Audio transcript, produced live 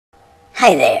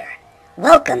Hi there.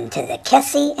 Welcome to the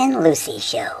Kesie and Luci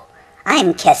show.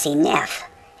 I'm Kesie Neff,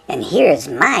 and here's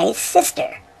my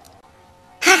sister.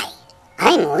 Hi,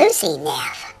 I'm Luci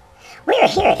Neff. We're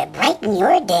here to brighten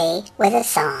your day with a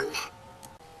song.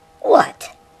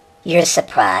 What? You're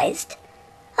surprised?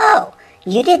 Oh,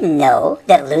 you didn't know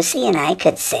that Luci and I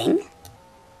could sing?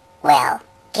 Well,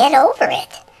 get over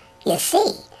it. You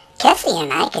see, Kesie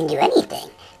and I can do anything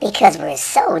because we're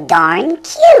so darn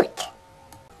cute.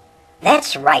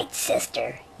 That's right,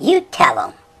 sister. You tell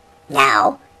 'em.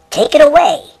 Now, take it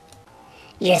away.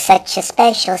 You're such a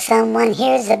special someone,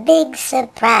 here's a big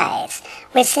surprise.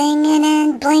 We're singing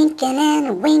and blinking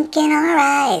and winking our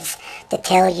eyes to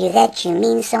tell you that you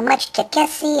mean so much to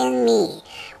Kesie and me.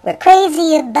 We're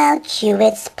crazy about you,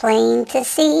 it's plain to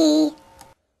see.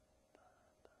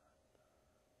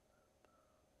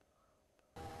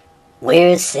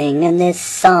 We're singing this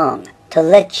song to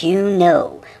let you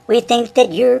know we think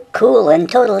that you're cool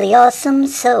and totally awesome,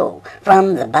 so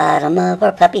from the bottom of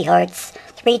our puppy hearts,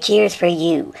 3 cheers for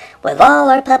you, with all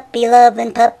our puppy love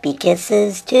and puppy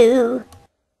kisses too.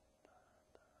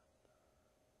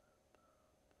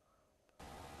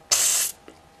 Psst,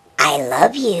 I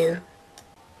love you.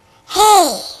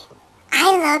 Hey,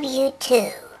 I love you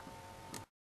too.